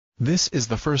This is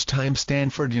the first time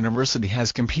Stanford University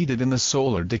has competed in the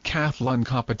Solar Decathlon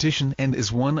competition and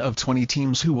is one of 20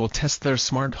 teams who will test their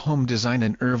smart home design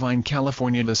in Irvine,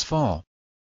 California this fall.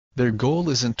 Their goal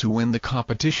isn't to win the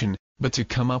competition, but to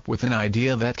come up with an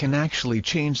idea that can actually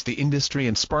change the industry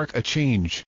and spark a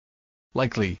change.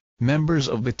 Likely, members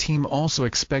of the team also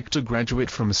expect to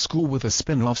graduate from school with a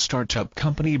spin-off startup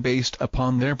company based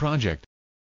upon their project.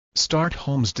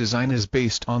 Start.Home's design is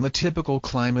based on the typical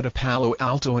climate of Palo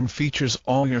Alto and features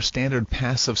all your standard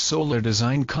passive solar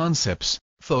design concepts,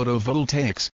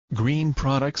 photovoltaics, green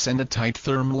products and a tight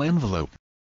thermal envelope.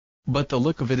 But the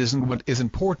look of it isn't what is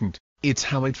important, it's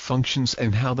how it functions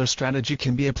and how their strategy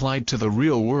can be applied to the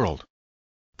real world.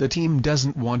 The team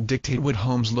doesn't want to dictate what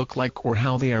homes look like or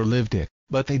how they are lived in,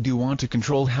 but they do want to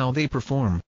control how they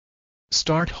perform.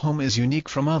 Start.Home is unique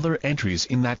from other entries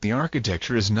in that the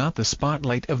architecture is not the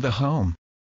spotlight of the home.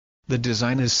 The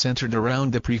design is centered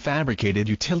around the prefabricated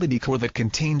utility core that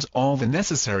contains all the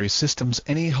necessary systems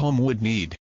any home would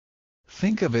need.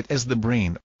 Think of it as the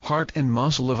brain, heart and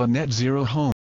muscle of a net-zero home.